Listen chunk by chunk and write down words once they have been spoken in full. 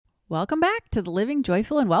Welcome back to the Living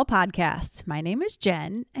Joyful and Well podcast. My name is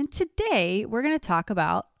Jen, and today we're going to talk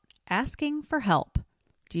about asking for help.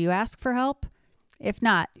 Do you ask for help? If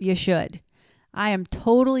not, you should. I am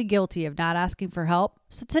totally guilty of not asking for help,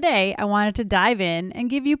 so today I wanted to dive in and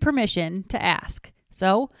give you permission to ask.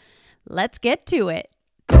 So, let's get to it.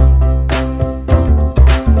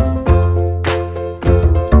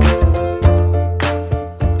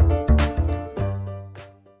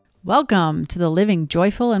 Welcome to the Living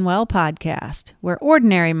Joyful and Well podcast, where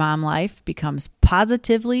ordinary mom life becomes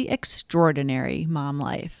positively extraordinary mom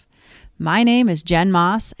life. My name is Jen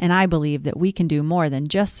Moss, and I believe that we can do more than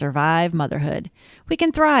just survive motherhood. We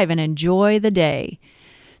can thrive and enjoy the day.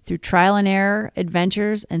 Through trial and error,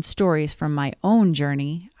 adventures, and stories from my own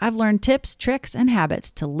journey, I've learned tips, tricks, and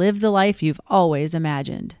habits to live the life you've always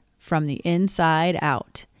imagined, from the inside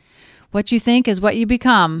out. What you think is what you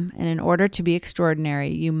become, and in order to be extraordinary,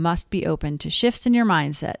 you must be open to shifts in your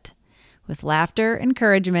mindset. With laughter,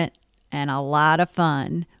 encouragement, and a lot of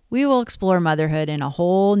fun, we will explore motherhood in a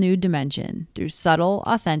whole new dimension through subtle,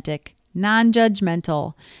 authentic,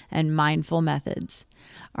 non-judgmental, and mindful methods.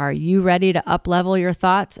 Are you ready to up-level your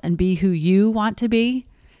thoughts and be who you want to be?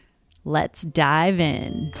 Let's dive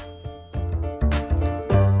in.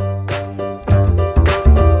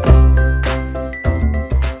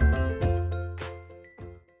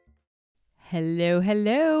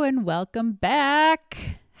 Hello, and welcome back.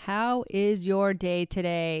 How is your day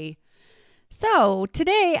today? So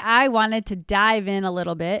today I wanted to dive in a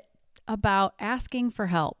little bit about asking for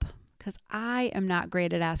help, because I am not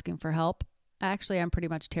great at asking for help. Actually, I'm pretty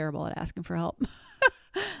much terrible at asking for help.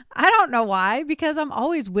 I don't know why, because I'm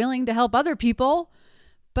always willing to help other people,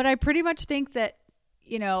 but I pretty much think that,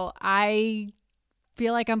 I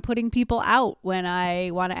feel like I'm putting people out when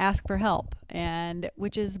I want to ask for help, and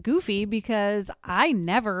which is goofy because I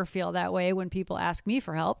never feel that way when people ask me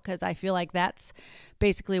for help, because I feel like that's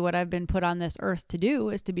basically what I've been put on this earth to do,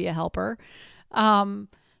 is to be a helper.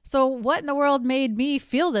 So what in the world made me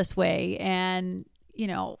feel this way? And,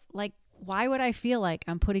 why would I feel like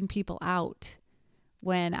I'm putting people out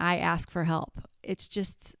when I ask for help? It's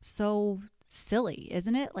just so silly,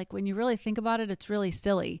 isn't it? Like, when you really think about it, it's really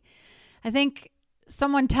silly. I think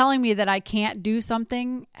someone telling me that I can't do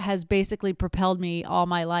something has basically propelled me all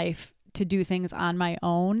my life to do things on my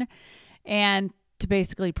own and to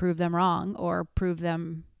basically prove them wrong or prove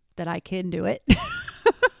them that I can do it.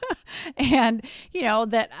 And,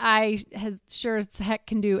 that I sure as heck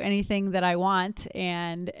can do anything that I want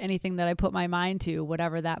and anything that I put my mind to,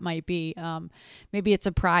 whatever that might be. Maybe it's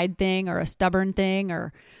a pride thing or a stubborn thing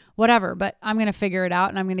or whatever, but I'm going to figure it out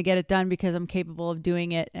and I'm going to get it done because I'm capable of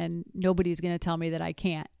doing it, and nobody's going to tell me that I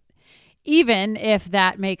can't. Even if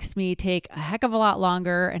that makes me take a heck of a lot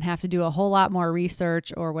longer and have to do a whole lot more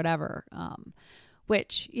research or whatever,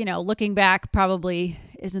 which, looking back, probably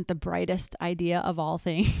isn't the brightest idea of all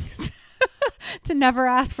things to never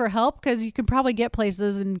ask for help, because you can probably get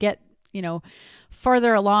places and get,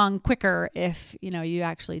 further along quicker if, you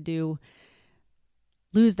actually do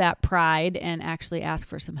lose that pride and actually ask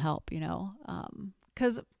for some help,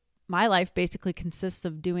 because my life basically consists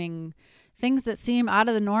of doing things that seem out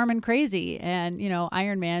of the norm and crazy. And,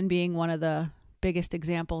 Ironman being one of the biggest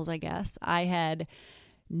examples, I guess. I had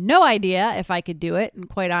no idea if I could do it, and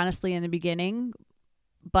quite honestly in the beginning,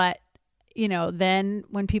 but, then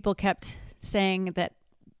when people kept saying that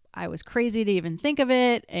I was crazy to even think of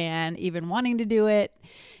it and even wanting to do it,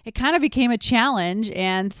 it kind of became a challenge.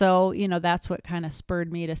 And so, that's what kind of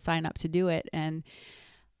spurred me to sign up to do it. And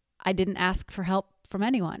I didn't ask for help from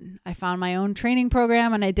anyone. I found my own training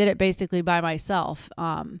program and I did it basically by myself.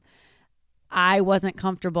 I wasn't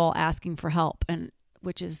comfortable asking for help, and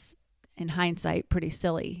which is in hindsight pretty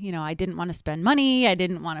silly. I didn't want to spend money. I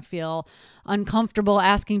didn't want to feel uncomfortable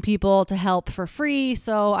asking people to help for free.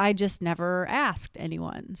 So I just never asked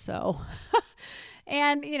anyone. So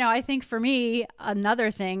and, I think for me,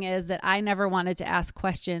 another thing is that I never wanted to ask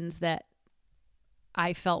questions that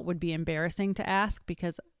I felt would be embarrassing to ask,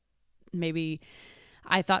 because maybe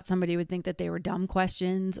I thought somebody would think that they were dumb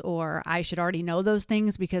questions, or I should already know those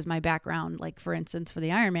things because my background, like for instance, for the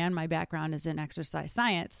Ironman, my background is in exercise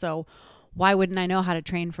science. So why wouldn't I know how to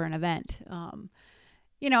train for an event? And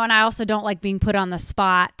I also don't like being put on the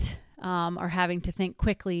spot or having to think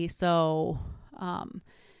quickly. So,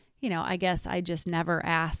 I guess I just never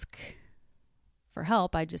ask for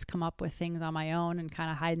help. I just come up with things on my own and kind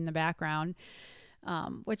of hide in the background,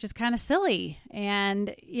 which is kind of silly.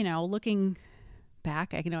 And, looking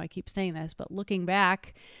back, I keep saying this, but looking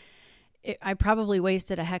back, I probably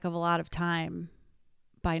wasted a heck of a lot of time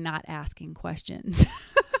by not asking questions.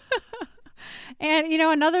 And,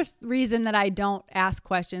 another reason that I don't ask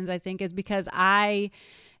questions, I think, is because I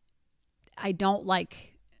don't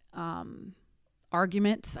like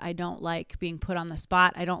arguments. I don't like being put on the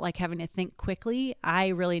spot. I don't like having to think quickly. I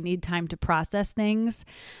really need time to process things.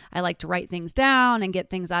 I like to write things down and get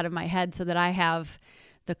things out of my head so that I have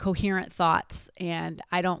the coherent thoughts, and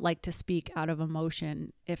I don't like to speak out of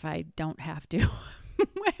emotion if I don't have to.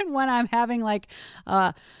 When I'm having like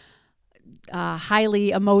a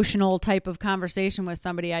highly emotional type of conversation with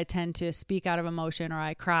somebody, I tend to speak out of emotion, or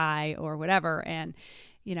I cry or whatever. And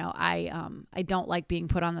I don't like being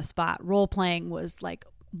put on the spot. Role playing was like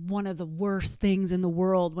one of the worst things in the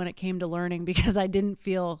world when it came to learning, because I didn't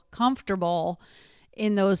feel comfortable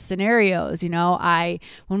in those scenarios.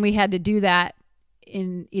 When we had to do that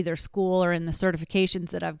in either school or in the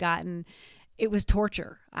certifications that I've gotten, it was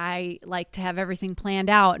torture. I like to have everything planned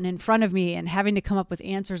out and in front of me, and having to come up with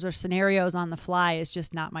answers or scenarios on the fly is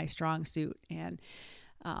just not my strong suit. And,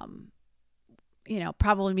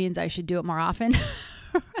 probably means I should do it more often,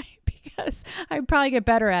 right? Because I'd probably get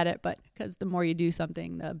better at it, but because the more you do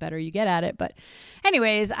something, the better you get at it. But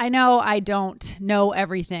anyways, I know I don't know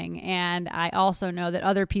everything. And I also know that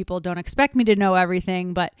other people don't expect me to know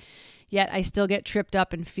everything, but yet I still get tripped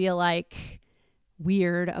up and feel like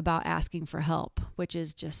weird about asking for help, which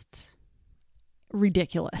is just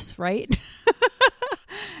ridiculous, right?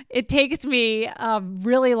 It takes me a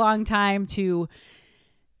really long time to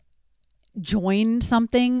join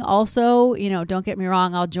something also. Don't get me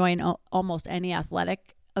wrong, I'll join almost any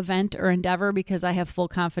athletic event or endeavor because I have full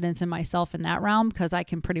confidence in myself in that realm, because I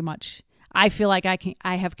feel like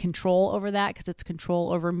I have control over that, because it's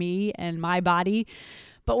control over me and my body.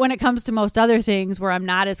 But when it comes to most other things where I'm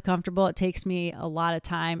not as comfortable, it takes me a lot of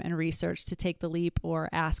time and research to take the leap or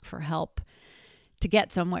ask for help to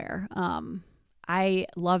get somewhere. I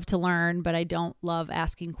love to learn, but I don't love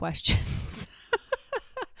asking questions.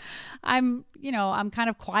 I'm kind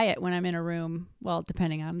of quiet when I'm in a room. Well,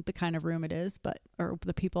 depending on the kind of room it is, or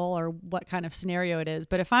the people, or what kind of scenario it is.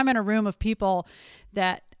 But if I'm in a room of people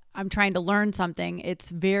that I'm trying to learn something,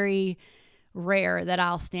 it's very rare that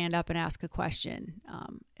I'll stand up and ask a question.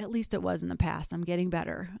 At least it was in the past. I'm getting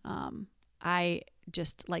better. I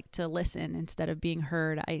just like to listen instead of being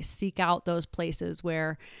heard. I seek out those places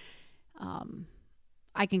where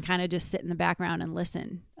I can kind of just sit in the background and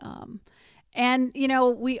listen. And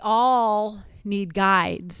we all need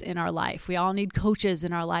guides in our life. We all need coaches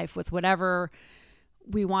in our life with whatever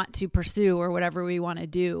we want to pursue or whatever we want to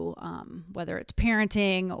do, whether it's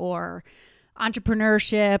parenting or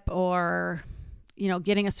entrepreneurship, or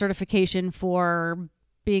getting a certification for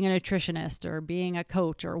being a nutritionist or being a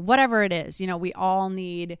coach or whatever it is. We all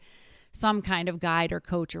need some kind of guide or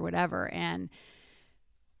coach or whatever. And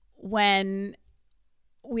when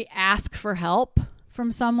we ask for help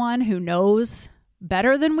from someone who knows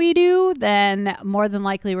better than we do, then more than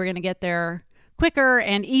likely we're going to get there quicker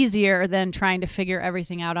and easier than trying to figure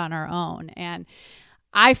everything out on our own. And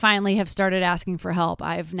I finally have started asking for help.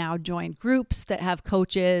 I've now joined groups that have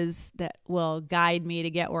coaches that will guide me to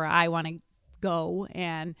get where I want to go.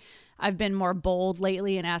 And I've been more bold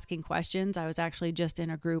lately in asking questions. I was actually just in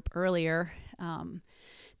a group earlier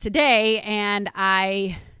today, and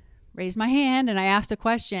I raised my hand and I asked a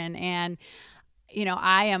question. And,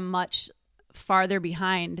 I am much farther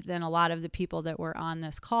behind than a lot of the people that were on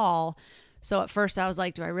this call. So at first I was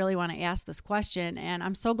like, do I really want to ask this question? And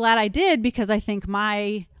I'm so glad I did, because I think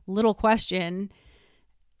my little question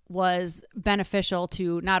was beneficial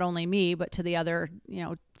to not only me, but to the other,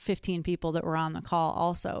 15 people that were on the call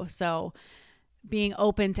also. So being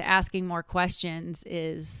open to asking more questions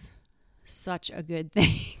is such a good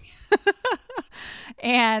thing.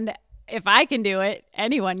 And if I can do it,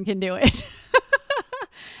 anyone can do it.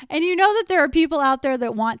 And that there are people out there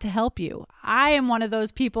that want to help you. I am one of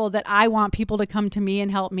those people that I want people to come to me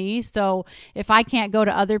and help me. So if I can't go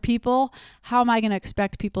to other people, how am I going to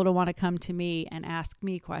expect people to want to come to me and ask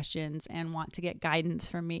me questions and want to get guidance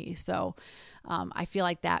from me? So I feel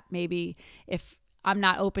like that maybe if I'm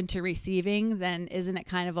not open to receiving, then isn't it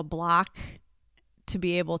kind of a block to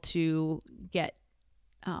be able to get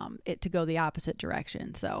it to go the opposite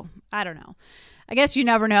direction? So I don't know. I guess you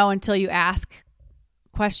never know until you ask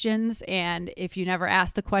questions, and if you never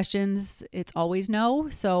ask the questions, it's always no.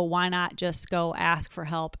 So why not just go ask for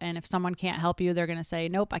help? And if someone can't help you, they're going to say,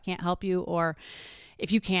 nope, I can't help you. Or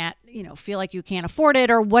if you can't, feel like you can't afford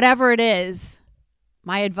it or whatever it is,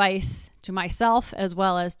 my advice to myself as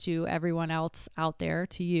well as to everyone else out there,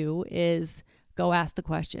 to you, is go ask the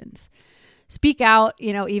questions. Speak out,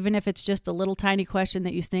 even if it's just a little tiny question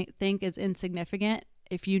that you think is insignificant.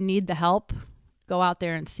 If you need the help, go out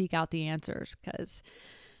there and seek out the answers, because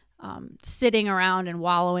sitting around and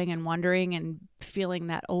wallowing and wondering and feeling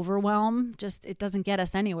that overwhelm, it doesn't get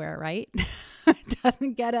us anywhere, right? It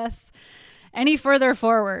doesn't get us any further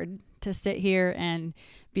forward to sit here and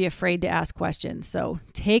be afraid to ask questions. So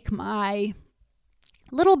take my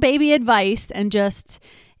little baby advice and just,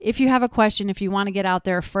 if you have a question, if you want to get out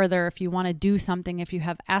there further, if you want to do something, if you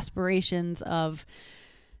have aspirations of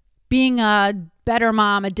being a better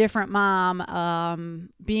mom, a different mom,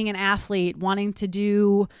 being an athlete, wanting to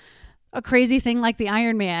do a crazy thing like the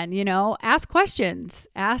Ironman, ask questions,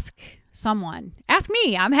 ask someone, ask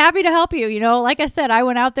me. I'm happy to help you. Like I said, I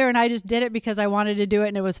went out there and I just did it because I wanted to do it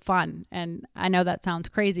and it was fun. And I know that sounds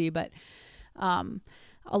crazy, but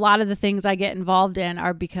a lot of the things I get involved in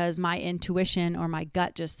are because my intuition or my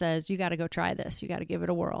gut just says, you got to go try this. You got to give it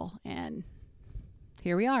a whirl. And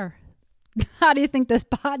here we are. How do you think this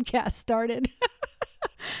podcast started?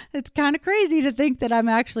 It's kind of crazy to think that I'm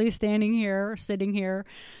actually sitting here,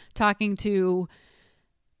 talking to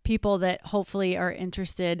people that hopefully are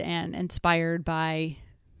interested and inspired by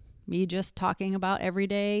me just talking about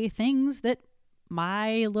everyday things that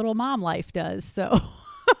my little mom life does. So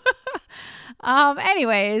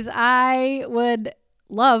anyways, I would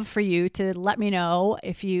love for you to let me know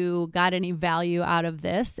if you got any value out of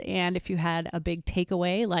this and if you had a big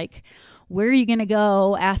takeaway, like where are you going to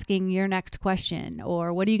go asking your next question,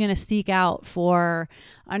 or what are you going to seek out for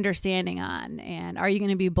understanding on, and are you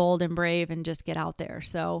going to be bold and brave and just get out there?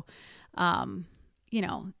 So, send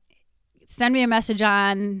me a message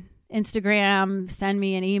on Instagram, send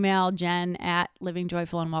me an email,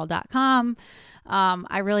 jen@livingjoyfulandwell.com.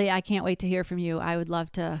 I can't wait to hear from you. I would love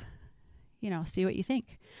to, see what you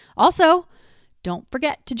think. Also, don't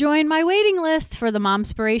forget to join my waiting list for the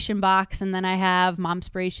Momspiration box. And then I have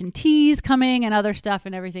Momspiration teas coming and other stuff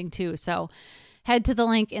and everything too. So head to the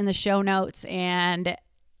link in the show notes and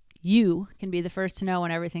you can be the first to know when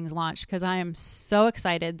everything's launched, because I am so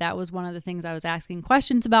excited. That was one of the things I was asking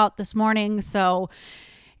questions about this morning. So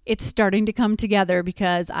it's starting to come together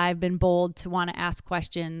because I've been bold to want to ask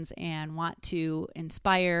questions and want to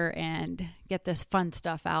inspire and get this fun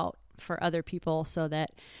stuff out for other people so that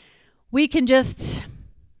we can just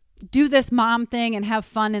do this mom thing and have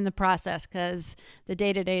fun in the process, because the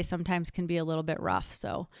day-to-day sometimes can be a little bit rough.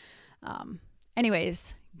 So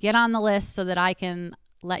anyways, get on the list so that I can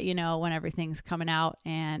let you know when everything's coming out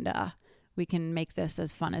and we can make this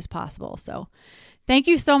as fun as possible. So thank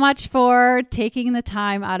you so much for taking the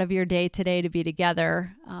time out of your day today to be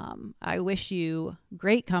together. I wish you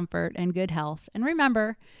great comfort and good health. And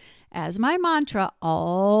remember, as my mantra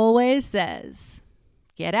always says,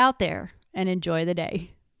 get out there and enjoy the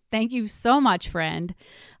day. Thank you so much, friend.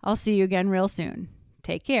 I'll see you again real soon.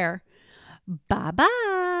 Take care.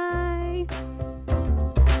 Bye-bye.